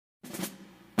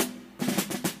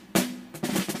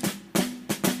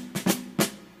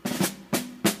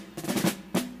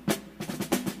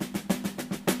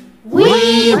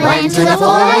we went to the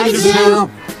four-legged zoo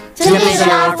to visit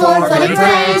our four-footed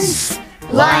friends.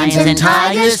 Lions and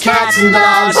tigers, cats and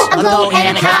dogs, a goat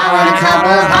and a cow and a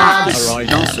couple of hogs. A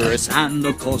rhinoceros and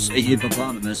of course a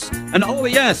hippopotamus. And oh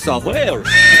yes, a whale.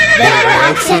 There were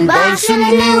elks and bison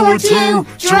and there were two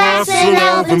giraffes and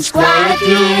elephants, quite a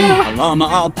few. A llama,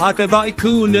 alpaca,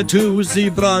 vicuña, two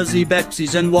zebras,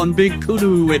 ibexes, and one big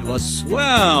kudu. It was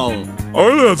swell.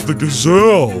 Oh, that's the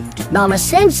gazelle. Mama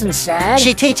Simpson said...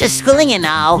 She teaches schooling, you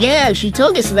know. Yeah, she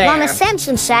took us there. Mama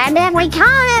Simpson said that we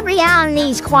count every hour in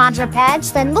these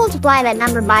quadrupeds, then multiply that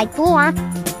number by 4.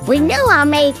 We knew how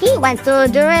many feet went through a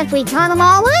door if we turned them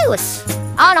all loose.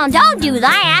 Oh no, don't do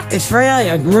that. It's really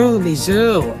a groovy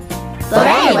zoo. But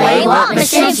anyway, what Miss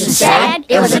Simpson said,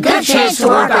 it was a good chance to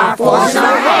work our fours in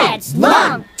our heads.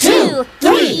 1, 2,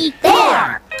 3,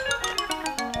 4.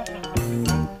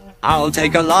 I'll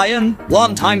take a lion,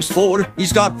 1 times 4.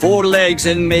 He's got 4 legs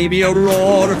and maybe a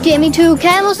roar. Give me 2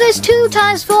 camels, there's 2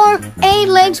 times 4. 8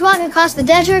 legs walking across the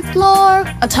desert floor.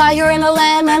 A tiger and a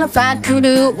lamb and a fat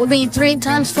kudu would be 3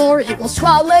 times 4 equals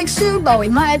 12 legs too. But we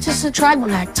might just try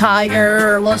when that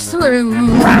tiger was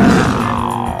through.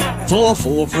 4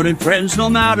 four-footed friends, no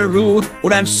matter who,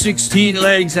 would have 16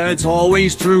 legs, and it's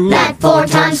always true. That 4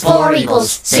 times 4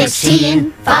 equals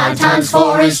 16. 5 times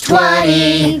 4 is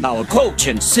 20. Now a coach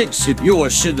and 6 if you were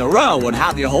sitting around would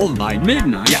have you home by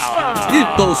midnight.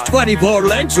 If those 24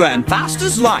 legs ran fast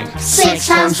as light. 6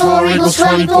 times 4 equals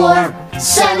 24.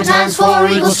 7 times 4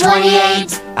 equals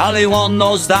 28. Anyone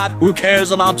knows that, who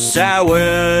cares about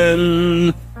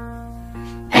 7?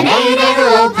 An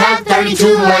 8-antelope had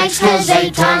 32 legs, cause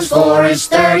 8 times 4 is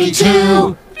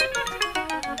 32.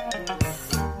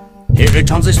 Here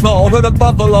comes a small herd of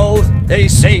buffalo. They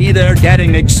say they're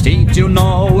getting extinct, you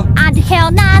know. On the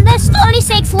hill 9, there's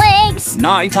 36 legs.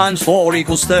 9 times 4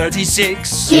 equals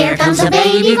 36. Here comes a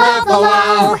baby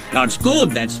buffalo. That's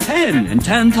good, that's 10. And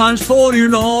 10 times 4, you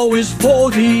know, is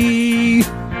 40.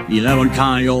 11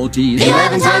 coyotes.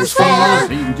 11 times 4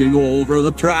 sinking over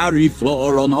the prairie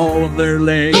floor on all of their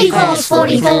legs. equals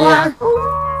 44.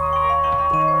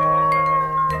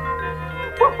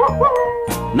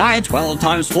 9, 12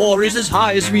 times 4 is as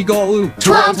high as we go.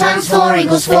 12 times 4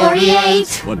 equals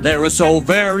 48. But there are so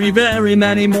very, very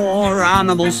many more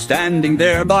animals standing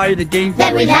there by the gate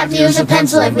That we'd have to use a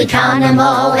pencil if we count them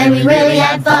all. And we really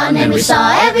had fun and we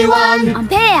saw everyone. A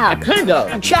bear.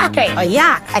 Kudu, a jockey, a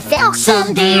yak, I felt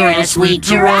Some deer and a sweet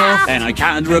giraffe. And I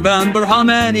can't remember how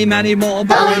many more.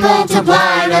 But we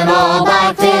multiplied them all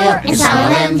by 4. And some of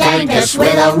them thanked us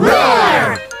with a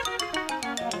roar.